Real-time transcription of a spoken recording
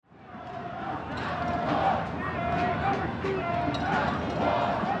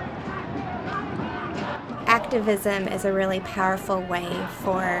activism is a really powerful way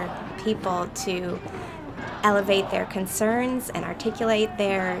for people to elevate their concerns and articulate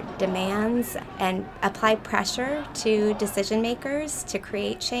their demands and apply pressure to decision makers to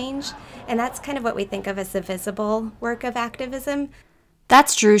create change. And that's kind of what we think of as the visible work of activism.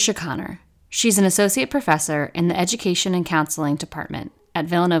 That's Jerusha Connor. She's an associate professor in the Education and Counseling Department at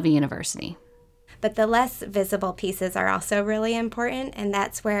Villanova University. But the less visible pieces are also really important, and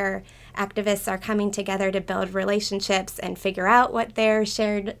that's where activists are coming together to build relationships and figure out what their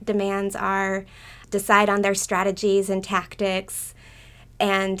shared demands are, decide on their strategies and tactics.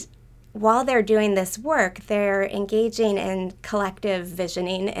 And while they're doing this work, they're engaging in collective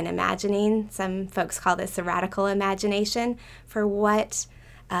visioning and imagining. Some folks call this a radical imagination for what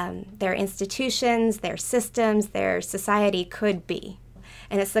their institutions, their systems, their society could be.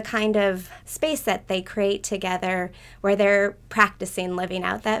 And it's the kind of space that they create together where they're practicing living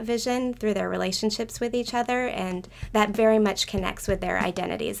out that vision through their relationships with each other, and that very much connects with their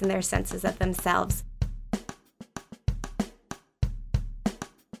identities and their senses of themselves.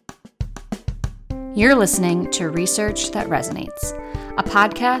 You're listening to Research That Resonates, a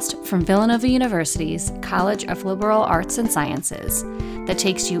podcast from Villanova University's College of Liberal Arts and Sciences that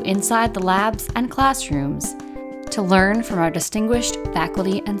takes you inside the labs and classrooms to learn from our distinguished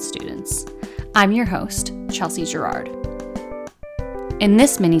faculty and students. I'm your host, Chelsea Gerard. In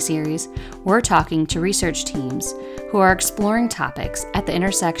this mini-series, we're talking to research teams who are exploring topics at the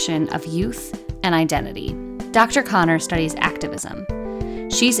intersection of youth and identity. Dr. Connor studies activism.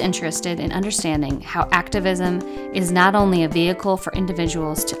 She's interested in understanding how activism is not only a vehicle for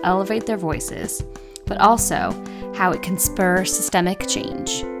individuals to elevate their voices, but also how it can spur systemic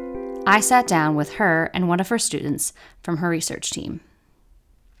change. I sat down with her and one of her students from her research team.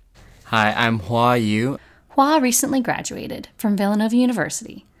 Hi, I'm Hua Yu. Hua recently graduated from Villanova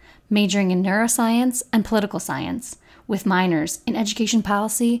University, majoring in neuroscience and political science, with minors in education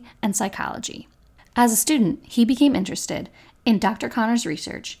policy and psychology. As a student, he became interested in Dr. Connor's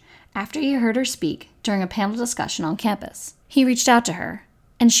research after he heard her speak during a panel discussion on campus. He reached out to her,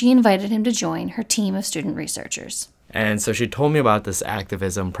 and she invited him to join her team of student researchers. And so she told me about this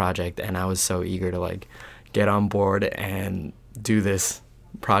activism project, and I was so eager to get on board and do this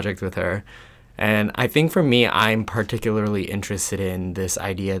project with her. And I think for me, I'm particularly interested in this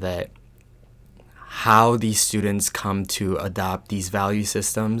idea that how these students come to adopt these value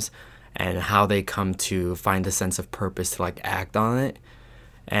systems and how they come to find a sense of purpose to act on it.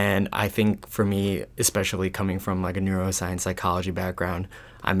 And I think for me, especially coming from a neuroscience psychology background,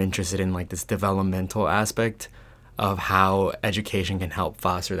 I'm interested in this developmental aspect of how education can help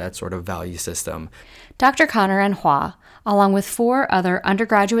foster that sort of value system. Dr. Connor and Hua, along with 4 other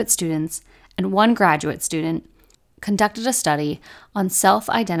undergraduate students and 1 graduate student, conducted a study on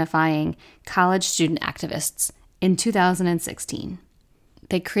self-identifying college student activists in 2016.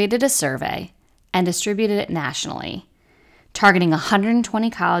 They created a survey and distributed it nationally, targeting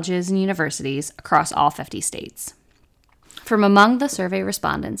 120 colleges and universities across all 50 states. From among the survey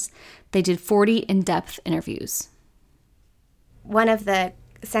respondents, they did 40 in-depth interviews. One of the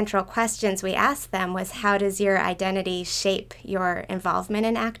central questions we asked them was, how does your identity shape your involvement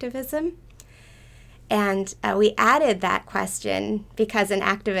in activism? And we added that question because an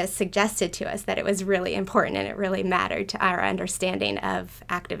activist suggested to us that it was really important and it really mattered to our understanding of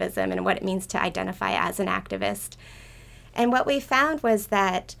activism and what it means to identify as an activist. And what we found was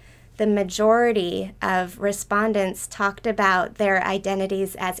that the majority of respondents talked about their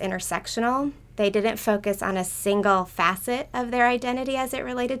identities as intersectional. They didn't focus on a single facet of their identity as it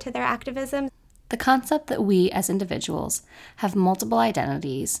related to their activism. The concept that we as individuals have multiple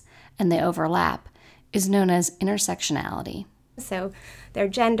identities and they overlap is known as intersectionality. So their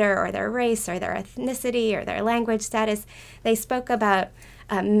gender or their race or their ethnicity or their language status, they spoke about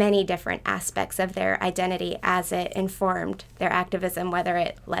many different aspects of their identity as it informed their activism, whether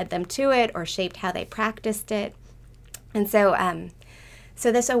it led them to it or shaped how they practiced it. And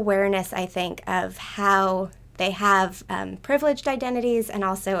so this awareness, I think, of how they have privileged identities and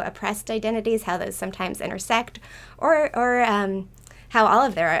also oppressed identities, how those sometimes intersect, or how all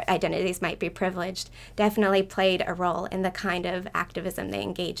of their identities might be privileged, definitely played a role in the kind of activism they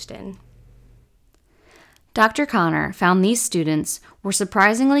engaged in. Dr. Connor found these students were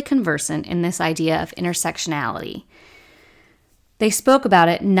surprisingly conversant in this idea of intersectionality. They spoke about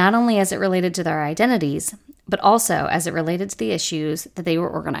it not only as it related to their identities, but also as it related to the issues that they were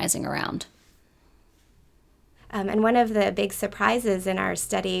organizing around. And one of the big surprises in our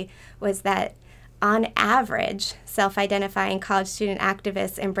study was that, on average, self-identifying college student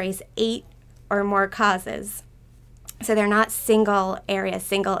activists embrace 8 or more causes. So they're not single area,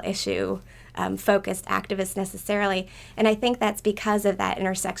 single issue focused activists necessarily. And I think that's because of that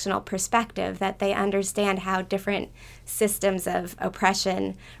intersectional perspective, that they understand how different systems of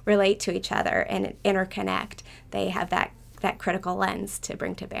oppression relate to each other and interconnect. They have that critical lens to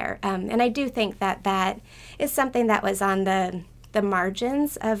bring to bear. And I do think that is something that was on the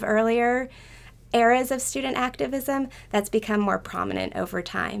margins of earlier eras of student activism that's become more prominent over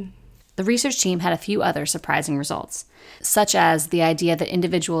time. The research team had a few other surprising results, such as the idea that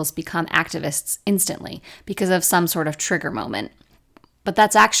individuals become activists instantly because of some sort of trigger moment. But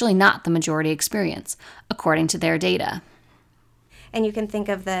that's actually not the majority experience, according to their data. And you can think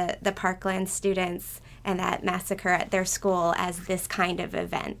of the Parkland students and that massacre at their school as this kind of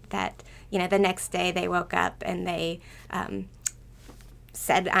event that, the next day they woke up and they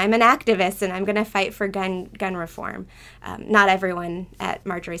said, I'm an activist and I'm going to fight for gun reform. Not everyone at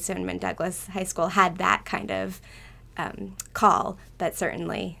Marjory Stoneman Douglas High School had that kind of call, but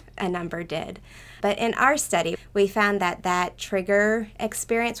certainly a number did. But in our study, we found that trigger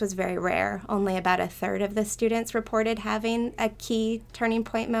experience was very rare. Only about a third of the students reported having a key turning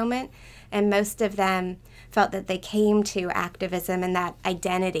point moment, and most of them felt that they came to activism and that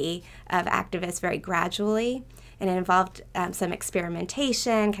identity of activists very gradually. And it involved some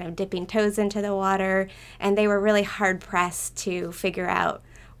experimentation, kind of dipping toes into the water, and they were really hard-pressed to figure out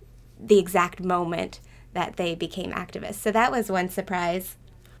the exact moment that they became activists. So that was one surprise.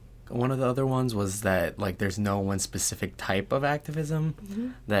 One of the other ones was that, there's no one specific type of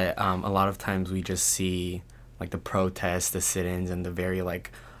activism, that a lot of times we just see, the protests, the sit-ins, and the very,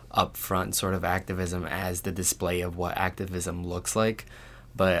 upfront sort of activism as the display of what activism looks like.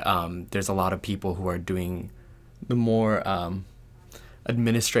 But there's a lot of people who are doing the more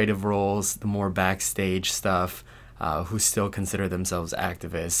administrative roles, the more backstage stuff, who still consider themselves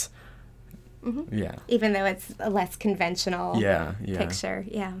activists. Mm-hmm. Yeah. Even though it's a less conventional picture.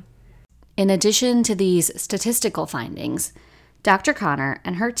 Yeah. In addition to these statistical findings, Dr. Connor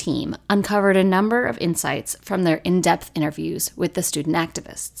and her team uncovered a number of insights from their in-depth interviews with the student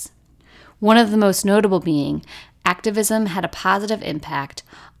activists. One of the most notable being activism had a positive impact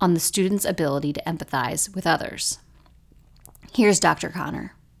on the students' ability to empathize with others. Here's Dr.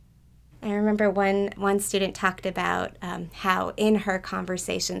 Connor. I remember one student talked about how in her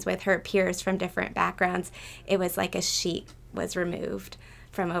conversations with her peers from different backgrounds, it was like a sheet was removed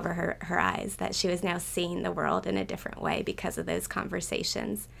from over her eyes, that she was now seeing the world in a different way because of those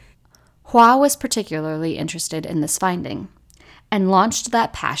conversations. Hua was particularly interested in this finding and launched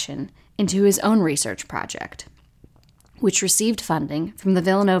that passion into his own research project, which received funding from the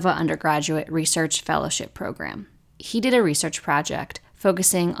Villanova Undergraduate Research Fellowship Program. He did a research project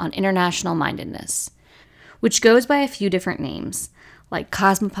focusing on international mindedness, which goes by a few different names, like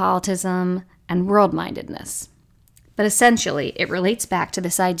cosmopolitanism and world-mindedness. But essentially, it relates back to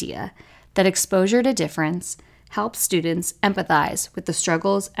this idea that exposure to difference helps students empathize with the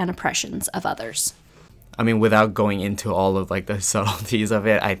struggles and oppressions of others. I mean, without going into all of the subtleties of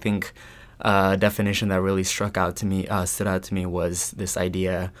it, I think a definition that really stood out to me was this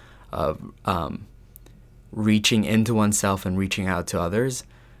idea of reaching into oneself and reaching out to others.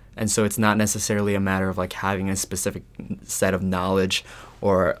 And so it's not necessarily a matter of having a specific set of knowledge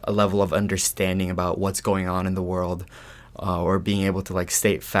or a level of understanding about what's going on in the world, or being able to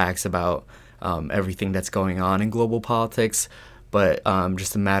state facts about everything that's going on in global politics, but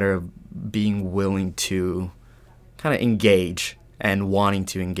just a matter of being willing to kind of engage and wanting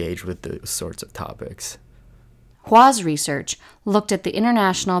to engage with those sorts of topics. Hua's research looked at the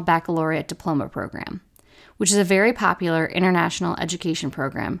International Baccalaureate Diploma Program, which is a very popular international education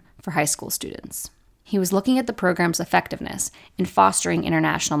program for high school students. He was looking at the program's effectiveness in fostering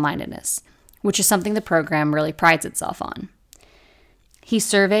international mindedness, which is something the program really prides itself on. He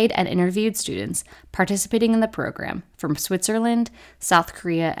surveyed and interviewed students participating in the program from Switzerland, South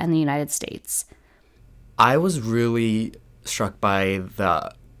Korea, and the United States. I was really struck by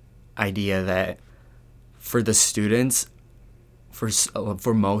the idea that for the students,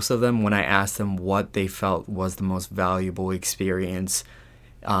 for most of them, when I asked them what they felt was the most valuable experience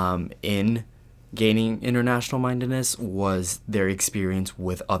in gaining international mindedness, was their experience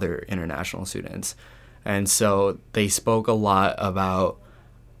with other international students. And so they spoke a lot about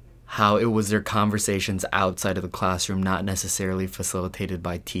how it was their conversations outside of the classroom, not necessarily facilitated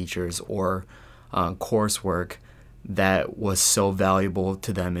by teachers or coursework, that was so valuable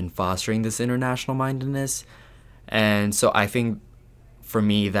to them in fostering this international mindedness. And so I think for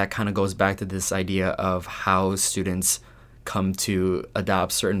me, that kind of goes back to this idea of how students come to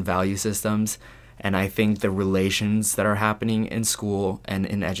adopt certain value systems. And I think the relations that are happening in school and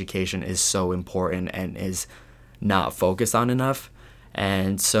in education is so important and is not focused on enough.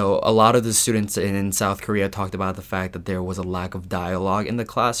 And so a lot of the students in South Korea talked about the fact that there was a lack of dialogue in the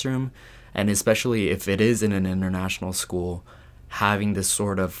classroom, and especially if it is in an international school, having this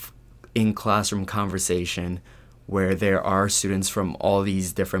sort of in-classroom conversation where there are students from all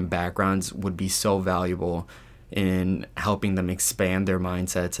these different backgrounds would be so valuable in helping them expand their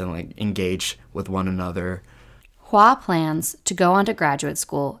mindsets and like engage with one another. Hua plans to go on to graduate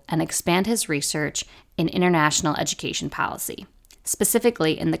school and expand his research in international education policy,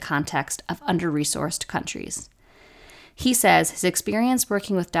 specifically in the context of under-resourced countries. He says his experience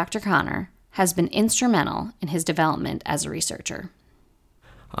working with Dr. Connor has been instrumental in his development as a researcher.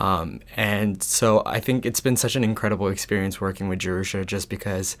 And so I think it's been such an incredible experience working with Jerusha just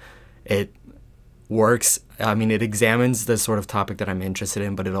because it works. I mean, it examines the sort of topic that I'm interested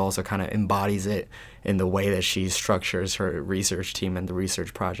in, but it also kind of embodies it in the way that she structures her research team and the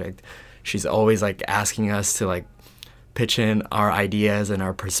research project. She's always like asking us to like pitch in our ideas and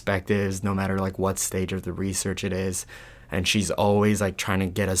our perspectives, no matter like what stage of the research it is. And she's always like trying to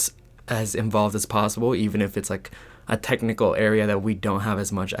get us as involved as possible, even if it's like a technical area that we don't have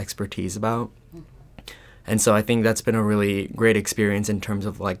as much expertise about. And so I think that's been a really great experience in terms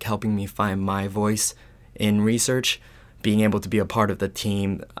of like helping me find my voice in research, being able to be a part of the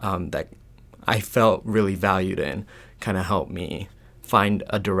team that I felt really valued in, kind of helped me find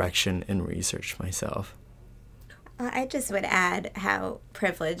a direction in research myself. I just would add how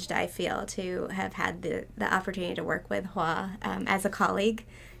privileged I feel to have had the opportunity to work with Hua as a colleague.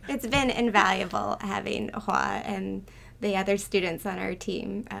 It's been invaluable having Hua and the other students on our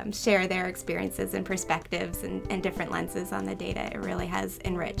team share their experiences and perspectives and different lenses on the data. It really has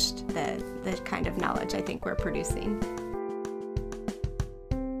enriched the kind of knowledge I think we're producing.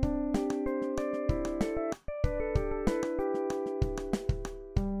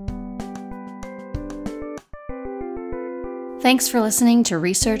 Thanks for listening to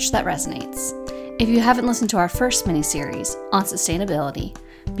Research That Resonates. If you haven't listened to our first mini-series on sustainability,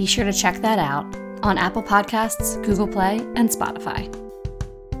 be sure to check that out on Apple Podcasts, Google Play, and Spotify.